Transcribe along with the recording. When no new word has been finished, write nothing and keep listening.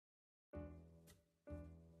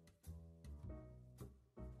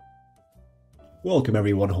Welcome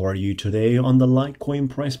everyone, how are you today? On the Litecoin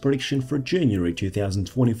price prediction for January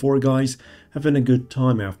 2024, guys. Having a good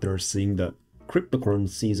time after seeing the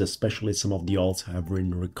cryptocurrencies, especially some of the alts, have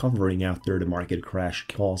been recovering after the market crash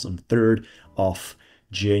caused on 3rd of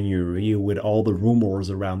January. With all the rumors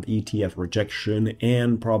around ETF rejection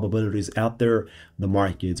and probabilities out there, the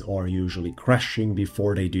markets are usually crashing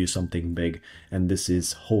before they do something big, and this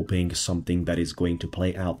is hoping something that is going to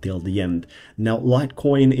play out till the end. Now,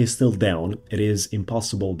 Litecoin is still down. It is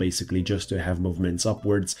impossible basically just to have movements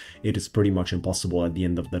upwards. It is pretty much impossible at the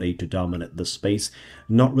end of the day to dominate the space.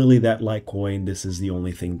 Not really that Litecoin, this is the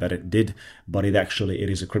only thing that it did, but it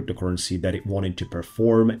is a cryptocurrency that it wanted to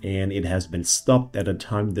perform, and it has been stopped at a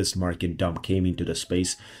time this market dump came into the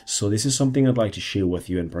space. So this is something I'd like to share with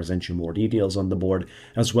you and present you more details on the board.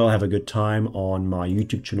 As well, have a good time on my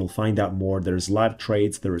YouTube channel, find out more. There's live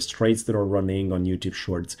trades, there's trades that are running on YouTube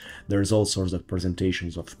Shorts, there's all sorts of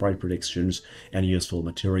presentations of price predictions and useful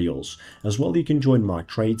materials. As well, you can join my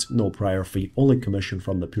trades, no prior fee, only commission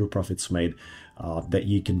from the pure profits made, that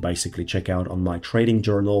you can basically check out on my trading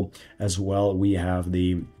journal. As well, we have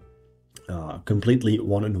the completely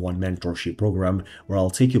one-on-one mentorship program where I'll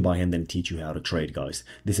take you by hand and teach you how to trade, guys.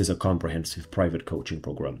 This is a comprehensive private coaching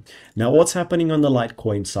program. Now, what's happening on the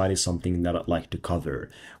Litecoin side is something that I'd like to cover.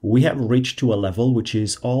 We have reached to a level which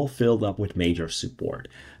is all filled up with major support.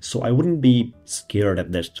 So I wouldn't be scared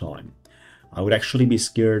at this time. I would actually be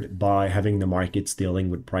scared by having the markets dealing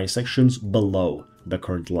with price actions below the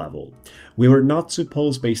current level. We were not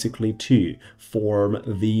supposed basically to form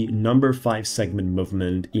the number 5 segment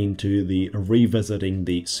movement into the revisiting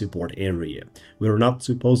the support area. We were not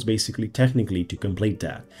supposed basically technically to complete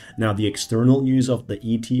that. Now, the external news of the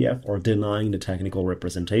ETF are denying the technical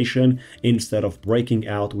representation instead of breaking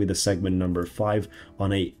out with the segment number 5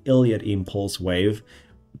 on a Elliott impulse wave.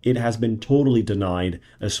 It has been totally denied,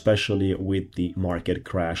 especially with the market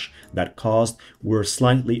crash that caused. We're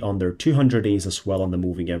slightly under 200 days as well on the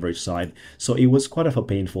moving average side. So it was quite of a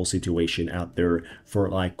painful situation out there for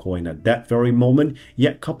Litecoin at that very moment.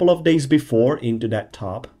 Yet a couple of days before into that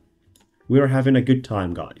top, we are having a good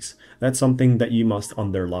time, guys. That's something that you must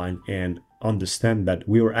underline and understand, that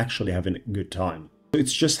we were actually having a good time.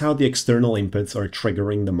 It's just how the external inputs are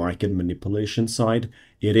triggering the market manipulation side.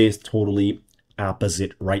 It is totally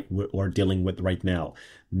opposite what we're dealing with right now.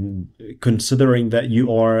 Considering that you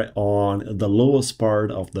are on the lowest part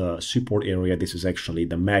of the support area, this is actually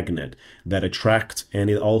the magnet that attracts, and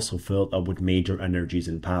it also filled up with major energies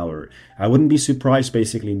and power. I wouldn't be surprised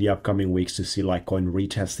basically in the upcoming weeks to see Litecoin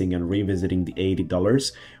retesting and revisiting the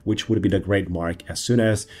 $80, which would be the great mark. As soon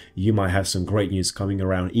as you might have some great news coming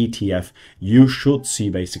around ETF, you should see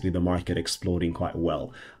basically the market exploding quite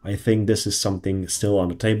well. I think this is something still on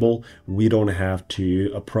the table. We don't have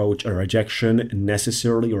to approach a rejection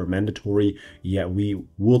necessarily or mandatory, yet we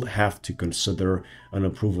would have to consider an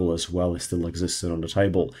approval as well. It still existed on the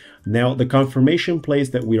table. Now, the confirmation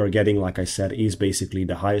plays that we are getting, like I said, is basically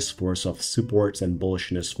the highest force of supports and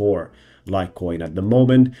bullishness for Litecoin at the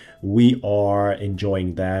moment. We are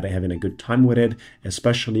enjoying that and having a good time with it,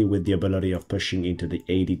 especially with the ability of pushing into the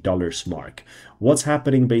 $80 mark. What's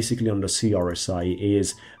happening basically on the CRSI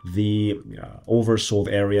is the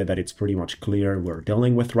oversold area that it's pretty much clear we're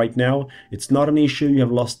dealing with right now. It's not an issue. You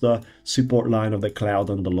have lost the support line of the cloud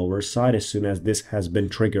on the lower side as soon as this has been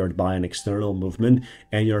triggered by an external movement,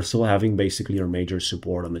 and you're still having basically your major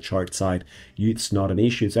support on the chart side. It's not an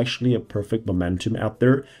issue. It's actually a perfect momentum out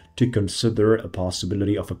there to consider a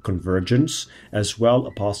possibility of a convergence, as well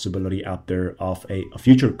a possibility out there of a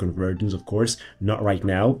future convergence, of course, not right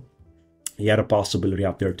now. Yet a possibility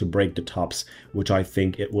out there to break the tops, which I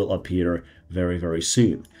think it will appear very, very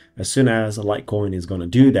soon. As soon as Litecoin is going to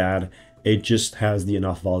do that, it just has the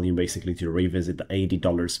enough volume basically to revisit the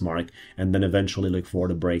 $80 mark and then eventually look for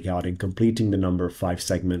the breakout and completing the number 5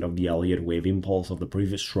 segment of the Elliott wave impulse of the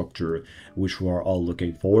previous structure, which we are all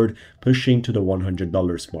looking forward, pushing to the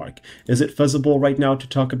 $100 mark. Is it feasible right now to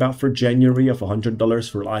talk about for January of $100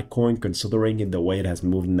 for Litecoin, considering in the way it has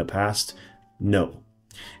moved in the past? No.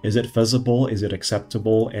 Is it feasible? Is it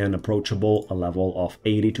acceptable and approachable a level of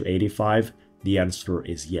 80 to 85? The answer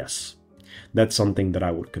is yes. That's something that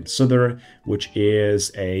I would consider, which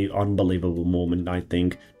is a unbelievable moment, I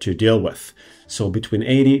think, to deal with. So between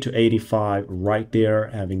 80 to 85, right there,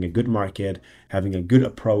 having a good market, having a good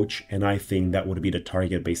approach, and I think that would be the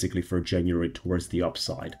target basically for January towards the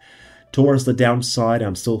upside. Towards the downside,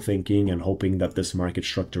 I'm still thinking and hoping that this market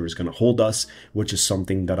structure is going to hold us, which is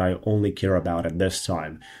something that I only care about at this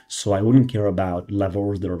time. So I wouldn't care about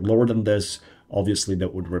levels that are lower than this obviously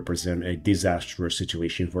that would represent a disastrous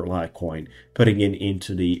situation for Litecoin, putting it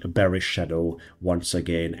into the bearish shadow once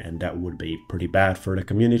again, and that would be pretty bad for the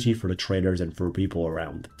community, for the traders, and for people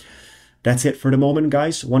around. That's it for the moment,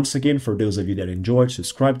 guys. Once again, for those of you that enjoyed,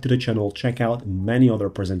 subscribe to the channel, check out many other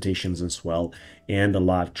presentations as well, and the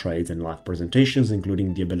live trades and live presentations,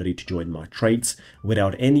 including the ability to join my trades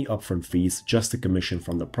without any upfront fees, just a commission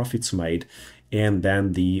from the profits made, and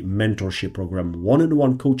then the mentorship program,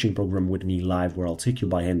 one-on-one coaching program with me live, where I'll take you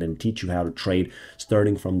by hand and teach you how to trade,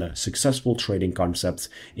 starting from the successful trading concepts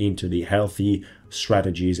into the healthy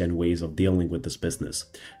strategies and ways of dealing with this business.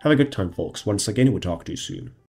 Have a good time, folks. Once again, we'll talk to you soon.